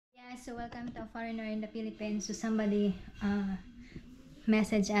Guys, so welcome to a foreigner in the Philippines. So somebody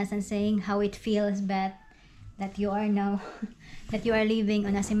messaged us and saying how it feels that you are now that you are living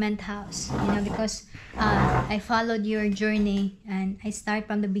on a cement house, because I followed your journey and I start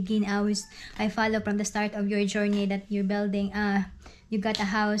from the beginning. I follow from the start of your journey that you're building. You got a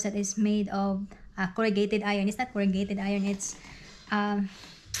house that is made of corrugated iron. It's not corrugated iron, it's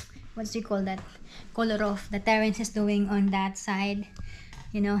what do you call that, color of the Terrence is doing on that side.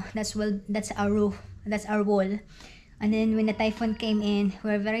 That's our roof, that's our wall. And then when the typhoon came in,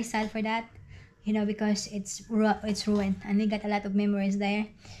 we're very sad for that, because it's ruined, and we got a lot of memories there.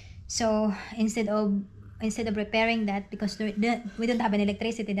 So instead of repairing that, because we don't have an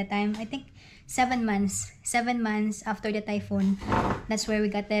electricity at that time, I think 7 months after the typhoon, that's where we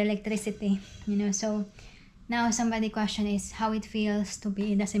got the electricity. So now somebody question is how it feels to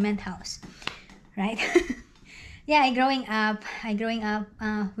be in the cement house, right? Yeah, growing up, we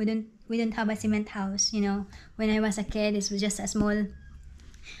didn't have a cement house. When I was a kid, it was just a small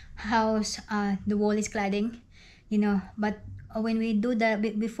house. The wall is cladding, But when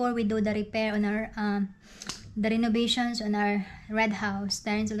before we do the repair on our the renovations on our red house,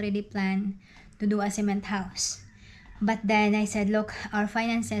 Terrence already planned to do a cement house. But then I said, look, our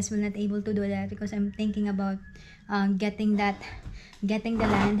finances will not able to do that, because I'm thinking about getting the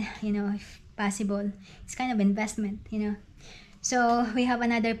land, if possible. It's kind of investment, So we have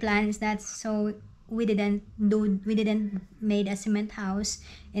another plan, is that so we didn't made a cement house.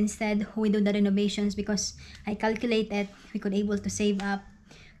 Instead, we do the renovations, because I calculated we could able to save up,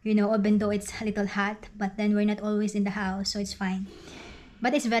 even though it's a little hot, but then we're not always in the house, so it's fine.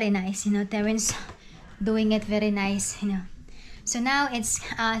 But it's very nice, Terrence doing it very nice, So now it's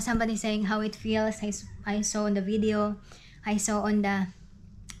somebody saying how it feels. I saw on the video, I saw on the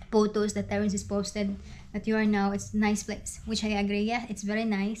photos that Terrence is posted that you are now, it's a nice place, which I agree. Yeah, it's very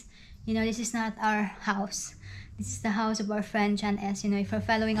nice. This is not our house. This is the house of our friend John S. If you're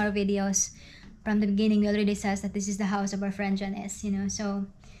following our videos from the beginning, we already says that this is the house of our friend John S. So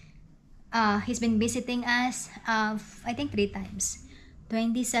he's been visiting us I think 3 times,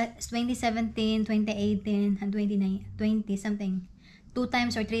 2017, 2018, and 20 something. 2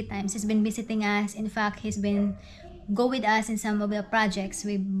 times or 3 times he's been visiting us. In fact, he's been go with us in some of the projects.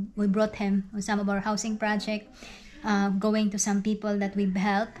 We brought him on some of our housing project, going to some people that we've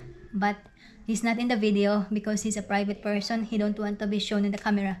helped, but he's not in the video because he's a private person. He don't want to be shown in the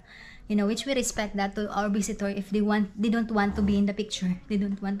camera, which we respect that to our visitor. If they don't want to be in the picture, they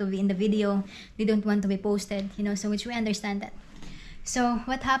don't want to be in the video, they don't want to be posted, so which we understand that. So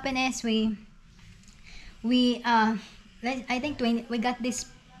what happened is we I think we got this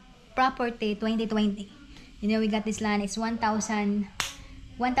property 2020. We got this land. It's 13,000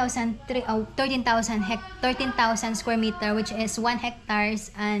 square meter, which is 1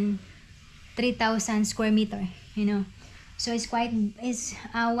 hectares and 3,000 square meter. So it's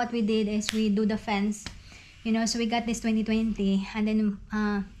what we did is we do the fence. So we got this 2020, and then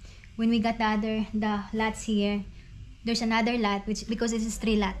when we got the lots here, there's another lot, which because this is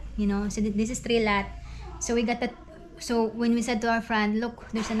 3 lot. So this is 3 lot. So we got that. So when we said to our friend, look,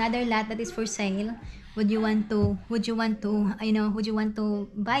 there's another lot that is for sale. Would you want to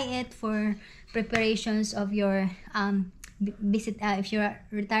buy it for preparations of your visit, if you're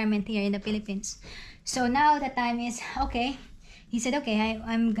retirement here in the Philippines? So now the time is okay. He said, okay,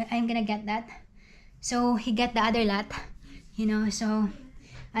 I'm gonna get that. So he get the other lot, so,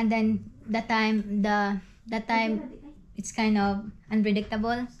 and then that time it's kind of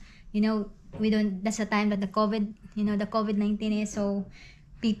unpredictable. That's the time that the COVID-19 is, so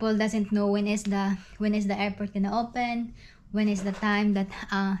people doesn't know when is the airport gonna open, when is the time that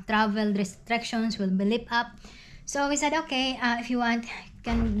travel restrictions will be lift up. So we said, okay, if you want,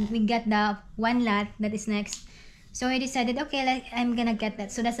 can we get the 1 lot that is next? So we decided, okay, I'm gonna get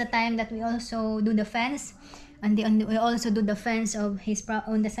that. So that's the time that we also do the fence, and we also do the fence of his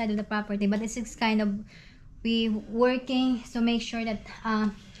on the side of the property. But this is kind of we working to make sure that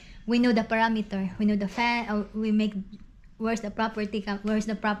we know the parameter, we know the we make where's the property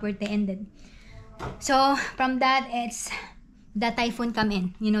ended. So from that, it's the typhoon come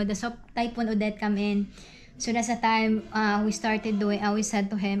in, the typhoon Odette come in. So that's the time we started doing. We said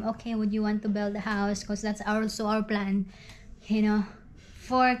to him, okay, would you want to build a house? Because that's also our plan,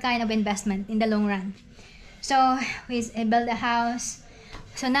 for kind of investment in the long run. So we build a house.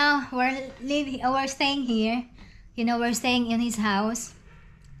 So now we're staying here, we're staying in his house.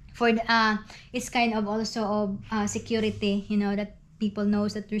 For it's kind of also of security, that people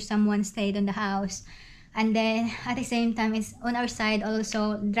knows that there's someone stayed on the house. And then at the same time, it's on our side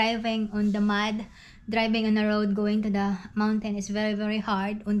also driving on the mud, driving on the road going to the mountain is very, very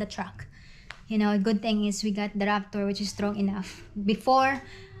hard on the truck. You know, good thing is we got the Raptor, which is strong enough. Before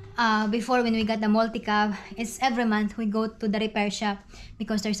when we got the multi-cab, it's every month we go to the repair shop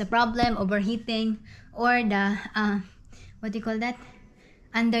because there's a problem, overheating, or the what do you call that,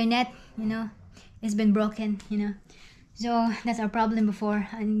 undernet, you know, it's been broken, you know. So that's our problem before.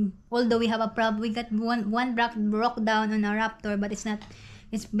 And although we have a problem, we got one broke down on our Raptor, but it's a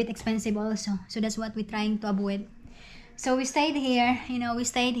bit expensive also, so that's what we're trying to avoid. So we stayed here, you know,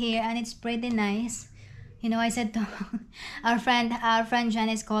 and it's pretty nice. You know, I said to our friend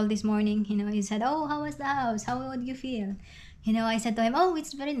Janice called this morning, you know, he said, oh, how was the house? How would you feel? You know, I said to him, oh,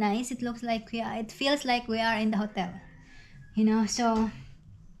 it's very nice. It looks like it feels like we are in the hotel. You know, so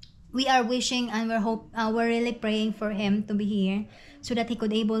we are wishing and we're really praying for him to be here so that he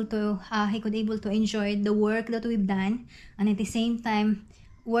could able to enjoy the work that we've done, and at the same time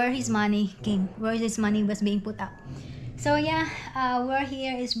where his money was being put up. So yeah, we're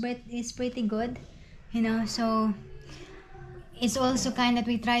here is pretty good, you know. So it's also kind that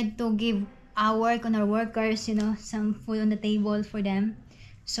we tried to give our work on our workers, you know, some food on the table for them.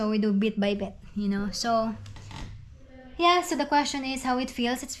 So we do bit by bit, you know. So yeah, so the question is how it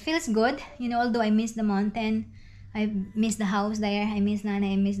feels. It feels good, you know, although I miss the mountain, I miss the house there, I miss Nana,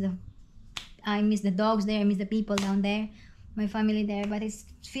 I miss the dogs there, I miss the people down there, my family there. But it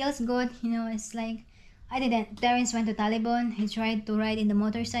feels good, you know. It's like Terence went to Taliban. He tried to ride in the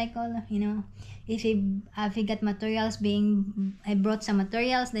motorcycle, you know. If he got materials, I brought some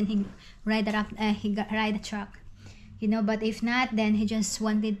materials, then he ride the truck, you know. But if not, then he just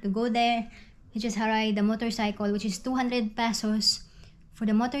wanted to go there. He just ride the motorcycle, which is 200 pesos for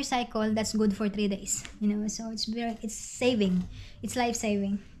the motorcycle. That's good for 3 days, you know. So it's life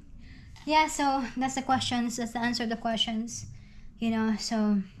saving. Yeah, so that's the questions. That's the answer to the questions, you know.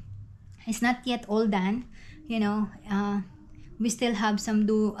 So it's not yet all done, you know. We still have some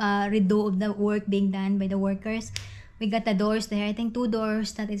redo of the work being done by the workers. We got the doors there. I think 2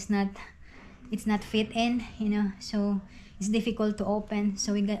 doors that it's not fit in, you know. So it's difficult to open.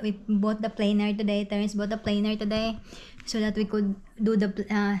 So we bought the planer today. Terence bought the planer today, so that we could do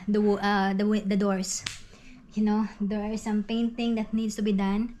the doors. You know, there is some painting that needs to be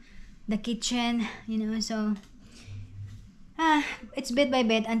done. The kitchen, you know. So it's bit by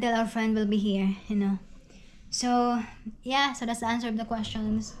bit until our friend will be here, you know. So yeah, so that's the answer of the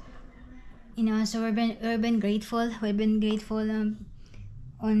questions, you know. So we've been grateful. We've been grateful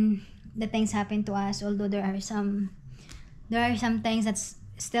on the things happened to us, although there are some things that's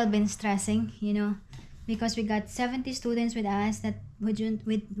still been stressing, you know, because we got 70 students with us that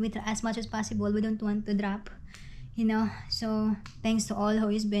with as much as possible we don't want to drop, you know. So thanks to all who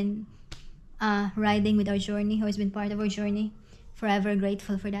has been riding with our journey, who has been part of our journey. Forever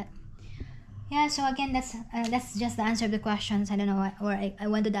grateful for that. Yeah, so again, that's just the answer of the questions. I don't know where I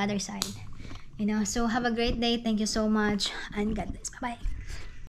went to the other side, you know. So have a great day. Thank you so much, and God bless. Bye bye.